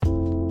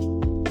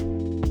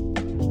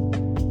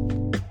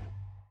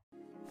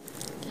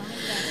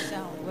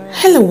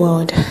Hello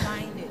world,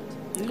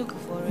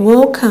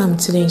 welcome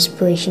to the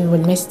Inspiration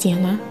with Miss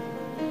Diana,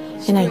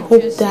 and I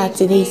hope that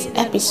today's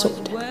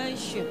episode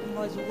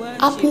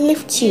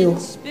uplifts you,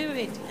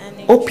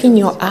 open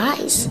your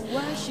eyes,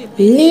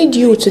 lead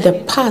you to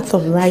the path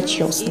of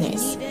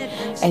righteousness,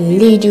 and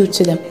lead you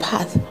to the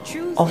path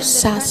of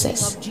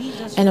success,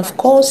 and of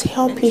course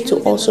help you to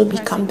also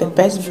become the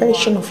best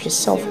version of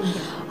yourself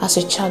as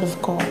a child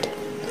of God.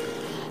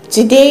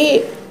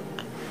 Today,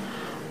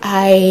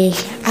 I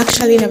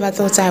actually never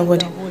thought I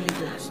would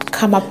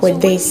come up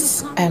with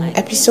this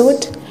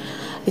episode.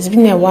 It's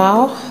been a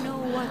while,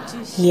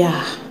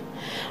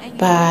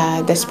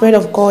 but the Spirit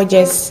of God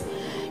just,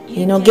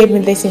 gave me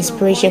this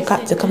inspiration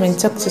to come and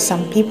talk to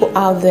some people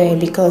out there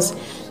because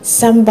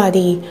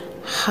somebody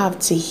have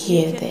to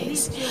hear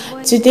this.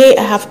 Today,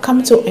 I have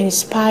come to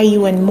inspire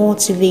you and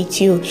motivate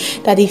you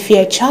that if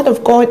you're a child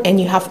of God and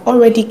you have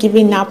already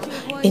given up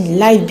in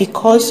life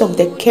because of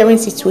the current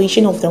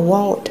situation of the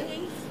world,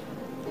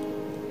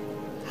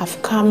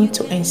 I've come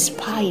to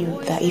inspire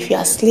you that if you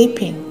are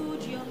sleeping,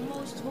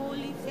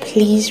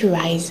 please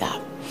rise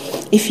up.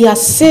 If you are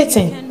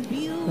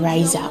sitting,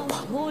 rise up.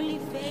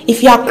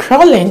 If you are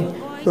crawling,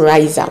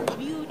 rise up.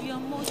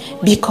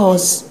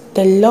 Because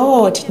the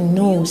Lord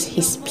knows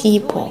His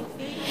people.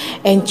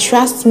 And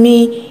trust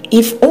me,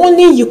 if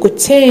only you could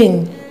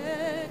turn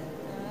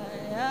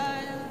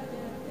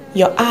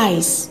your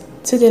eyes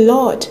to the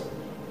Lord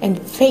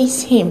and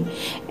face Him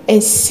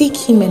and seek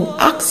Him and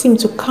ask Him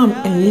to come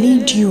and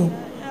lead you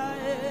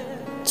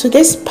to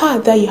this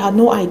path that you had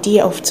no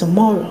idea of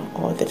tomorrow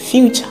or the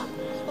future,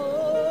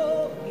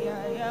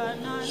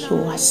 He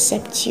will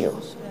accept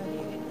you.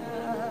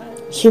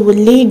 He will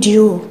lead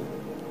you.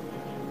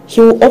 He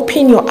will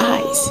open your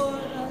eyes.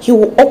 He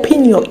will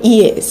open your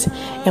ears.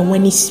 And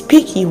when He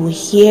speaks, you will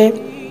hear.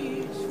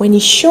 When He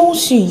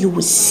shows you, you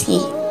will see.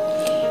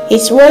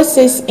 His word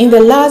says, in the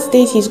last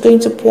days, He's going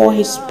to pour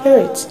His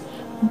Spirit,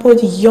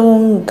 both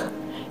young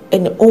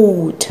and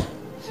old,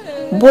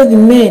 both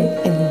men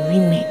and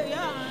women.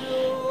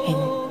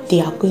 They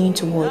are going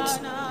to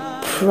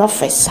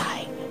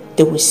prophesy.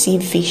 They will see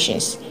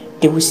visions.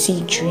 They will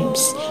see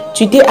dreams.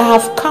 Today I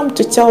have come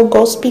to tell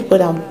God's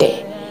people out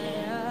there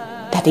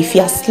that if you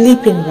are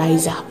sleeping,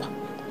 rise up.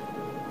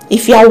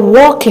 If you are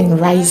walking,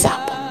 rise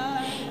up.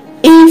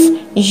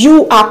 If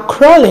you are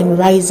crawling,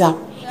 rise up.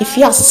 If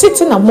you are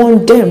sitting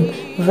among them,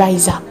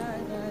 rise up.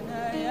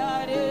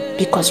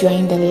 Because you are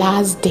in the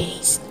last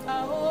days,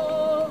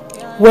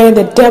 where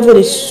the devil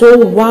is so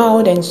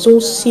wild and so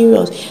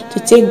serious to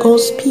take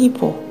God's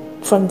people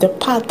from the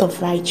path of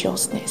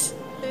righteousness,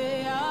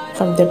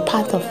 from the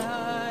path of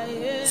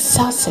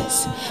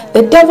success.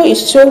 The devil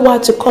is so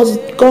wild to cause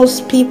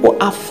God's people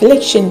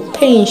affliction,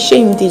 pain,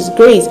 shame,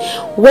 disgrace,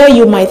 where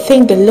you might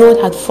think the Lord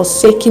had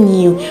forsaken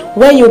you,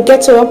 where you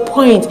get to a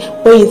point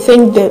where you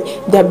think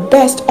the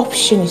best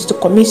option is to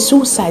commit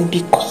suicide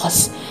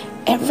because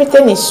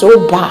everything is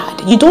so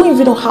bad. You don't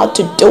even know how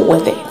to deal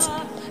with it.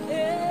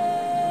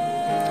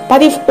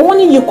 But if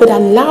only you could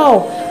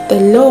allow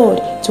the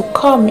Lord to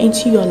come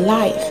into your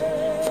life,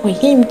 for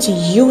Him to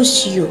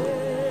use you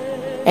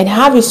and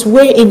have His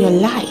way in your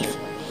life.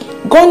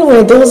 Gone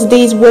were those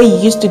days where you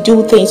used to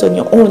do things on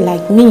your own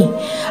like me.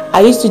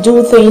 I used to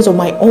do things on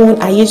my own.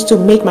 I used to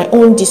make my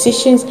own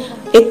decisions.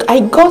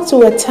 I got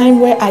to a time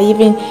where I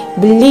even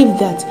believed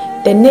that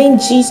the name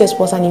Jesus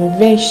was an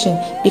invention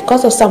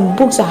because of some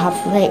books I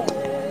have read.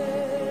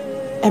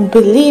 And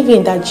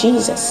believing that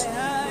Jesus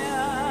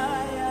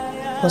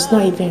was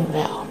not even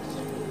real.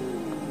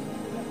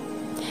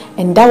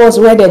 And that was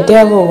where the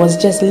devil was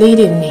just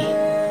leading me,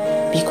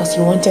 because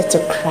he wanted to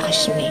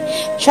crush me.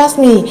 Trust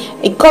me,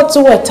 it got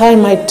to a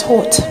time I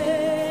thought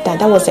that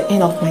was the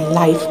end of my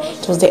life.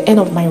 It was the end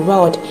of my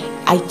world.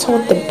 I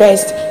thought the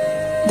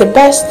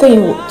best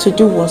thing to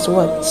do was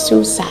what?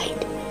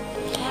 Suicide.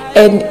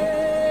 And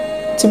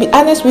to be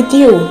honest with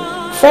you,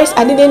 first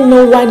I didn't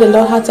know why the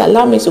Lord had to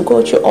allow me to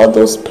go through all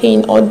those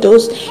pain, all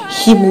those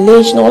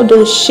humiliation, all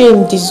those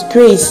shame,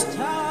 disgrace,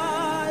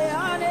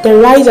 the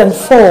rise and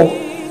fall.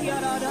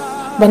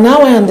 But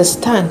now I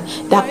understand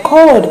that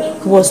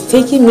God was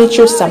taking me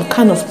through some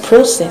kind of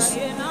process,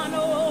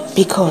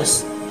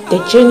 because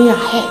the journey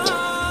ahead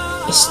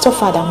is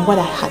tougher than what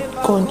I had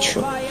gone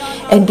through.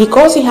 And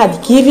because He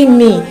had given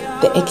me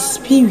the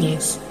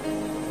experience,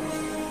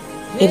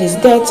 it is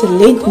there to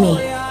lead me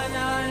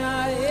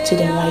to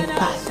the right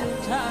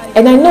path.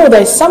 And I know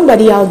there's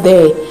somebody out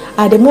there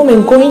at the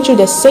moment going through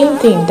the same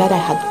thing that I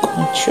had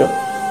gone through.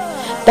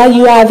 That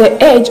you are at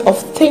the edge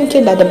of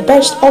thinking that the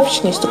best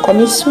option is to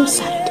commit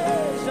suicide.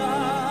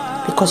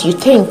 Because you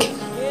think,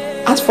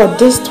 as for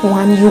this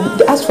one,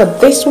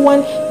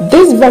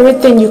 this very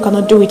thing, you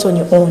cannot do it on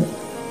your own.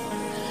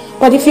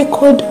 But if you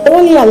could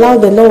only allow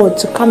the Lord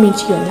to come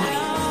into your life,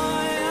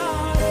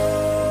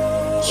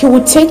 He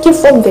will take you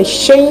from the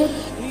shame,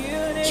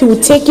 He will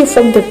take you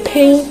from the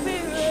pain,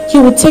 He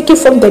will take you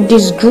from the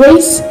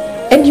disgrace,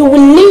 and He will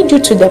lead you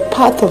to the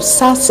path of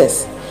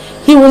success.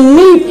 He will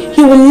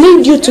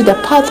lead you to the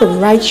path of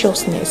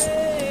righteousness.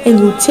 and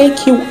He will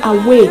take you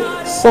away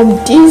from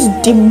this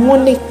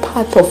demonic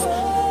path of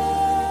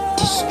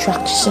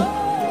distraction.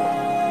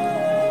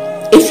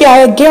 If you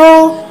are a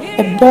girl,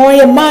 a boy,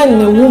 a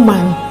man, a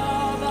woman,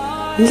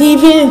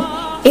 living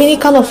any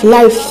kind of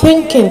life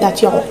thinking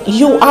that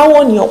you are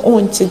on your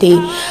own today,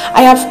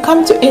 I have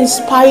come to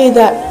inspire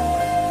that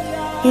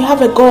you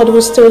have a God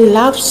who still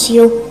loves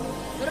you.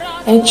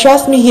 And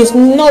trust me, He's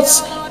not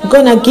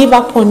gonna give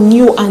up on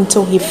you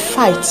until He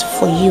fights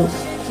for you.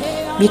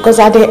 Because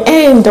at the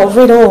end of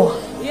it all,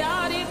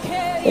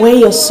 where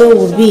your soul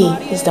will be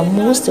is the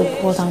most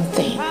important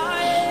thing.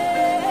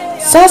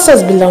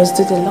 Success belongs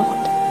to the Lord.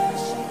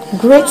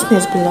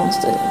 Greatness belongs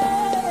to the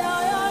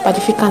Lord. But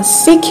if you can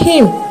seek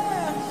Him,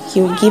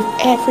 He will give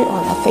every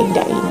other thing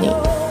that you need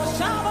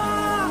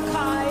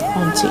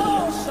unto you.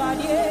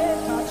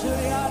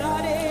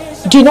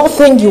 Do not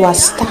think you are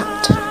stuck.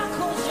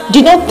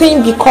 Do not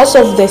think because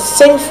of the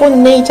sinful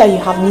nature you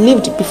have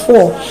lived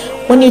before,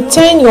 when you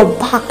turn your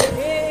back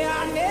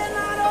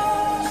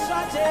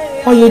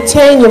or you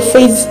turn your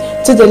face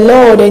to the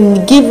Lord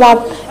and give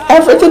up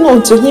everything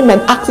unto Him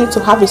and ask Him to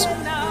have His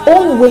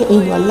own way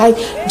in your life,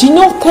 do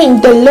not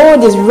think the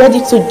Lord is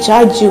ready to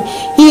judge you.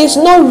 He is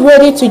not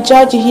ready to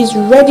judge you. He is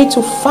ready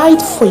to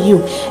fight for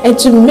you and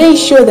to make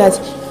sure that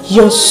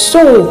your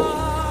soul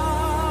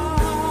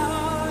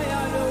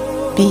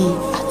be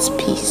at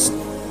peace.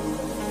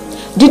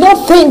 Do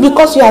not think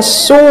because you are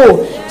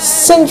so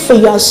sinful,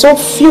 you are so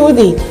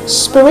filthy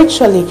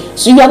spiritually,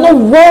 so you are not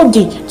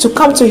worthy to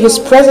come to His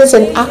presence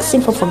and ask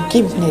Him for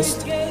forgiveness.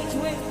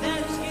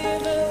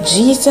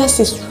 Jesus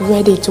is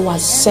ready to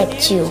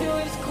accept you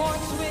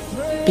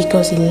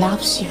because He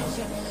loves you.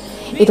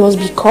 It was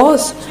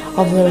because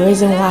of the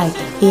reason why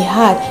He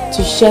had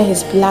to shed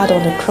His blood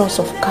on the cross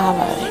of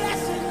Calvary.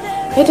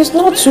 It is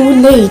not too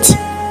late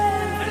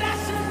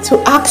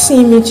to ask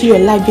Him into your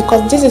life,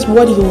 because this is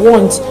what He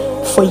wants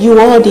for you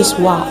all this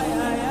while.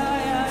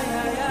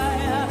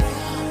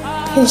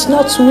 It's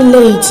not too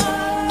late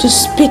to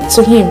speak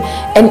to Him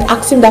and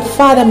ask Him that,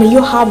 Father, may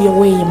you have your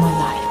way in my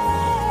life.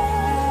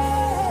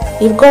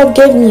 If God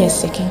gave me a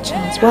second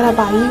chance, what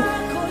about you?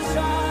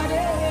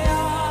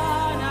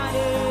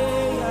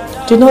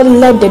 Do not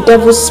let the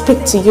devil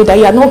speak to you that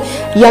you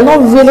are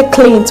not really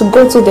clean to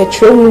go to the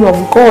throne room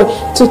of God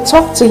to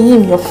talk to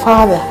Him, your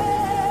Father.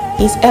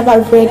 He's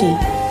ever ready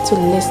to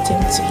listen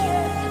to you.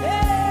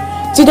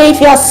 Today, if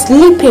you are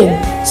sleeping,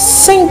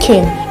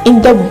 sinking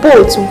in the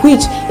boat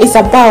which is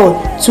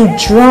about to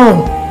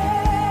drown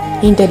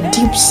in the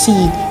deep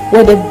sea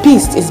where the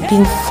beast is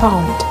being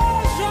found,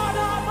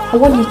 I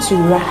want you to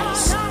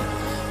rise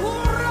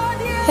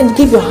and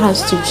give your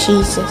hands to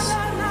Jesus,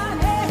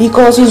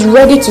 because He's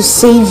ready to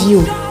save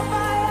you.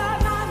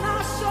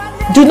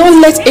 Do not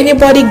let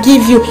anybody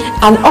give you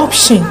an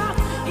option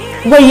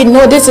where you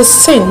know this is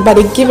sin, but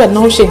they give an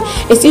option.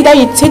 It's either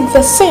you take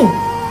the sin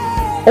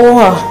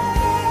or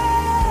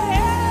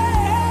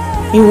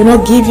He will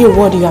not give you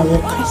what you are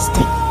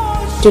requesting.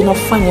 Do not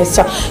find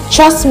yourself.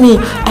 Trust me,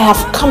 I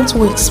have come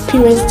to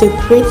experience the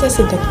greatness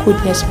and the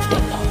goodness of the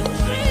Lord.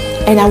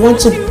 And I want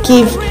to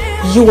give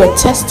you a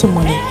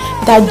testimony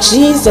that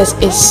Jesus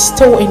is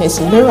still in His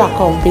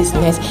miracle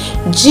business.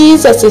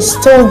 Jesus is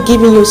still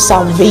giving you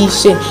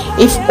salvation.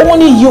 If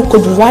only you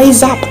could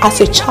rise up as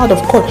a child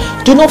of God.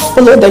 Do not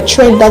follow the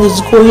trend that is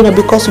going on,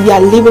 because we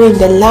are living in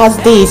the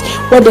last days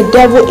where the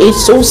devil is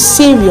so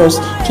serious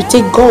to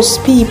take God's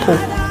people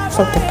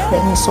from the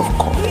presence of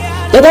God.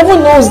 The devil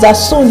knows that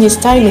soon his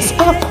time is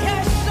up,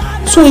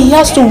 so he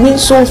has to win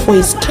souls for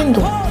his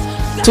kingdom.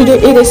 Today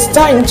it is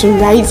time to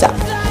rise up.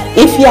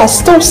 If you are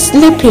still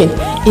sleeping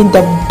in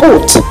the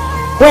boat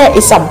where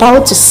it's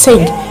about to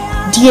sink,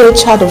 dear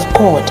child of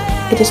God,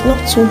 it is not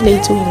too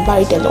late to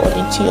invite the Lord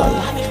into your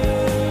life.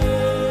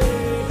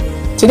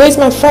 Today is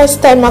my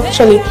first time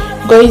actually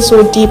going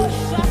so deep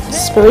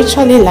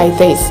spiritually like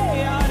this.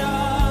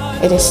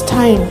 It is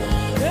time.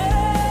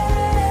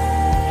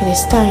 It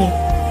is time.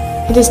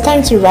 It is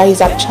time to rise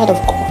up, child of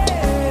God.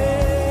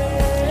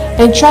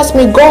 And trust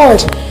me,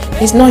 God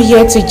is not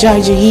here to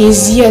judge you. He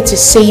is here to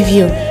save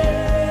you.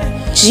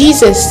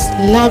 Jesus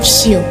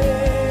loves you.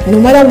 No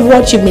matter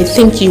what you may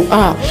think you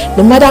are,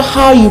 no matter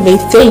how you may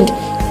think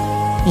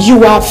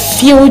you are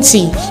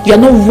filthy, you are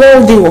not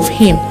worthy of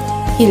Him,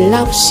 He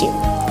loves you.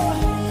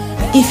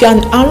 If you are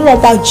an armed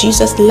robber,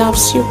 Jesus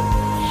loves you.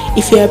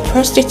 If you are a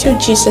prostitute,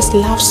 Jesus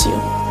loves you.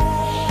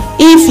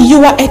 If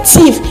you are a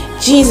thief,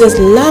 Jesus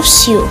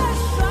loves you.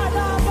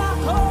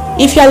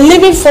 If you are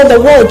living for the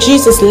world,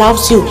 Jesus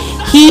loves you.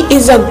 He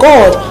is a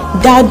God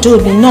that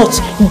does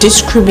not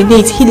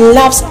discriminate. He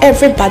loves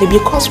everybody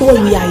because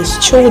we are His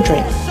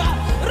children.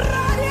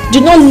 Do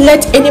not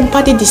let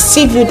anybody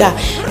deceive you that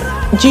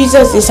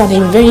Jesus is an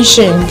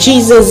invention.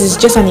 Jesus is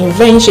just an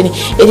invention.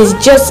 It is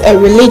just a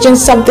religion,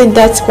 something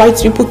that white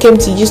people came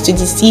to use to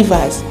deceive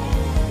us.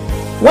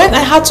 When I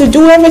had to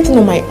do everything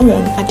on my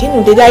own, at the end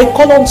of the day, I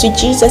called on to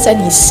Jesus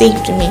and He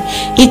saved me.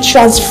 He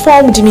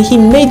transformed me. He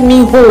made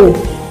me whole.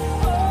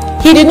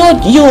 He did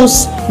not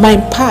use my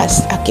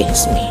past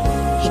against me.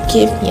 He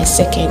gave me a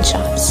second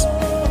chance.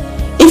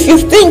 If If you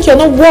think you're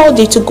not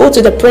worthy to go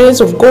to the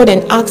presence of God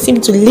and ask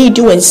Him to lead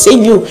you and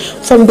save you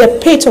from the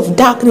pit of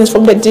darkness,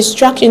 from the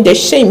distraction, the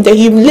shame, the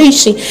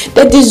humiliation,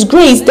 the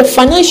disgrace, the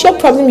financial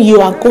problem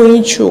you are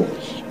going through,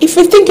 if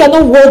you think you're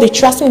not worthy,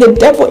 trust me, the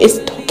devil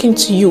is talking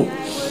to you.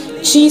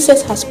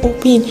 Jesus has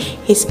opened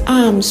His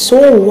arms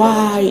so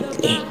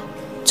widely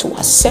to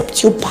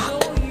accept you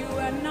back.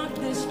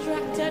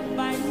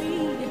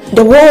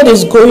 The world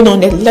is going on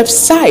the left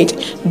side.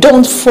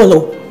 Don't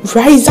follow.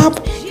 Rise up,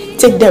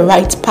 take the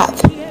right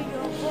path.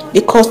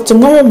 Because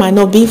tomorrow might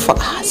not be for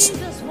us.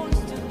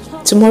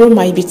 Tomorrow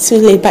might be too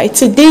late. But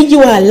today you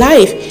are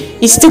alive.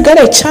 You still got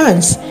a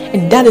chance.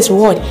 And that is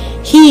what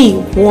He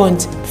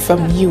wants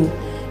from you.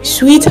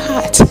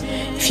 Sweetheart,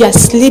 if you are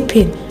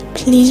sleeping,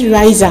 please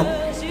rise up.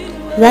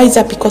 Rise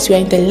up, because you are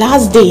in the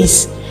last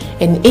days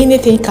and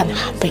anything can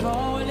happen.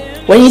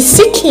 When you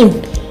seek Him,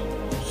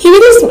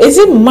 is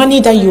it money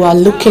that you are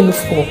looking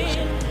for?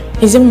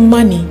 Is it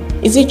money?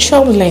 Is it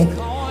traveling?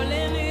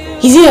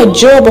 Is it a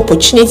job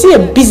opportunity? Is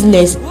it a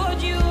business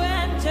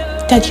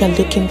that you are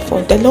looking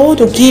for? The Lord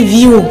will give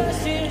you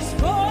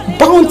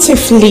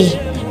bountifully.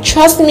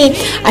 Trust me,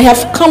 I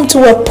have come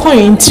to a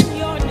point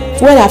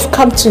where I've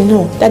come to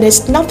know that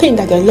there's nothing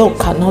that the Lord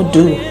cannot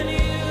do.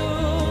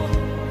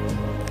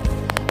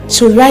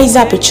 So rise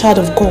up, a child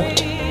of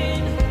God,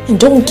 and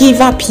don't give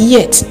up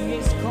yet.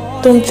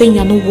 Don't think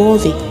you're not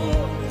worthy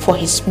for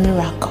His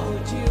miracle,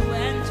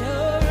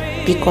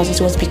 because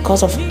it was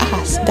because of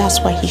us.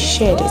 That's why He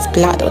shed His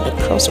blood on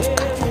the cross of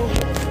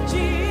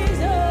Calvary.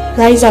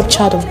 Rise up,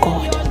 child of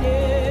God.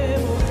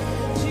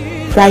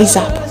 Rise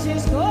up,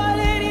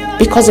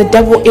 because the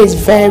devil is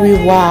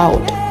very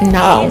wild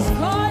now,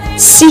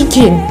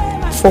 seeking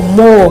for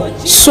more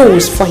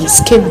souls for his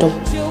kingdom.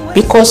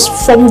 Because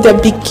from the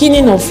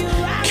beginning of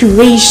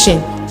creation,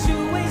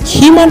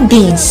 human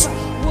beings,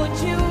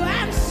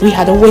 we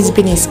had always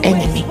been His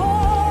enemy.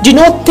 Do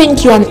not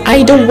think you are an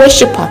idol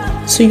worshiper,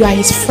 so you are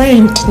His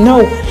friend.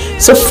 No.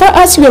 So far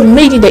as you are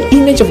made in the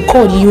image of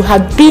God, you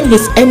have been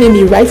His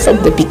enemy right from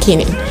the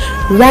beginning.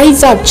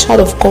 Rise up,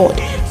 child of God.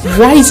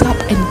 Rise up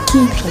and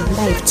give your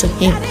life to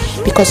Him,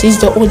 because He's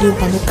the only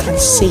one who can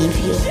save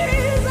you.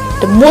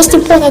 The most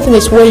important thing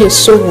is where your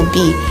soul will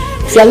be.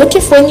 If you are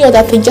looking for any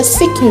other thing, just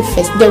seek Him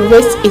first. The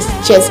rest is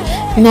just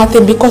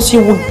nothing, because He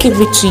will give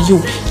it to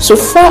you. So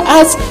far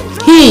as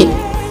He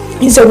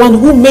is the one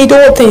who made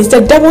all things,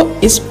 the devil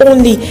is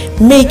only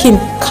making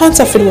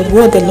counterfeit with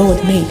what the Lord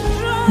made.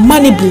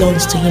 Money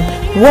belongs to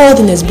Him.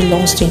 Worldliness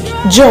belongs to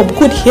Him. Job,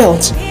 good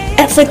health,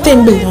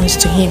 everything belongs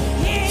to Him.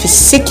 If you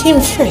seek Him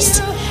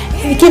first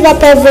and give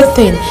up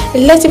everything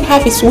and let Him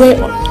have His way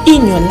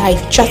in your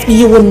life, trust me,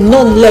 He will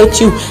not let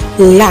you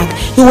lack.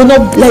 He will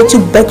not let you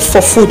beg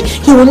for food.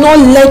 He will not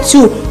let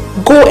you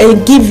go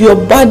and give your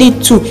body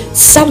to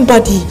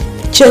somebody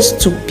just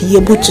to be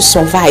able to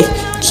survive.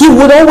 He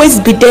would always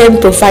be there and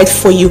provide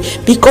for you,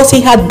 because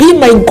He had been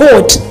my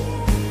God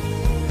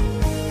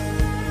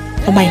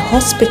on my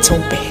hospital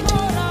bed.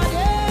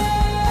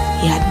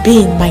 He had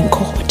been my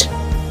God,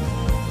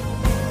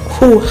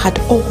 who had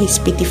always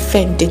been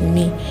defending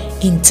me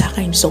in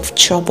times of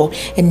trouble.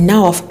 And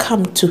now I've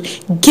come to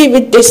give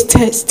it this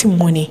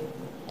testimony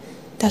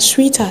that,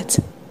 sweetheart,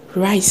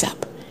 rise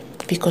up,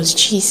 because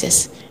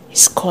Jesus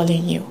is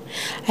calling you.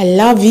 I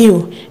love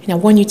you, and I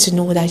want you to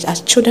know that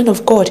as children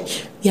of God,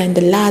 we are in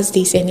the last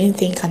days and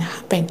anything can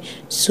happen.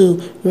 So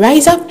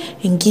rise up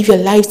and give your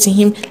life to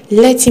Him.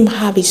 Let Him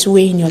have His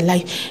way in your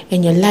life,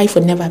 and your life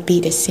will never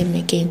be the same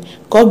again.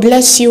 God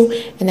bless you,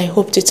 and I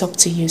hope to talk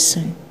to you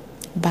soon.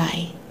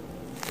 Bye.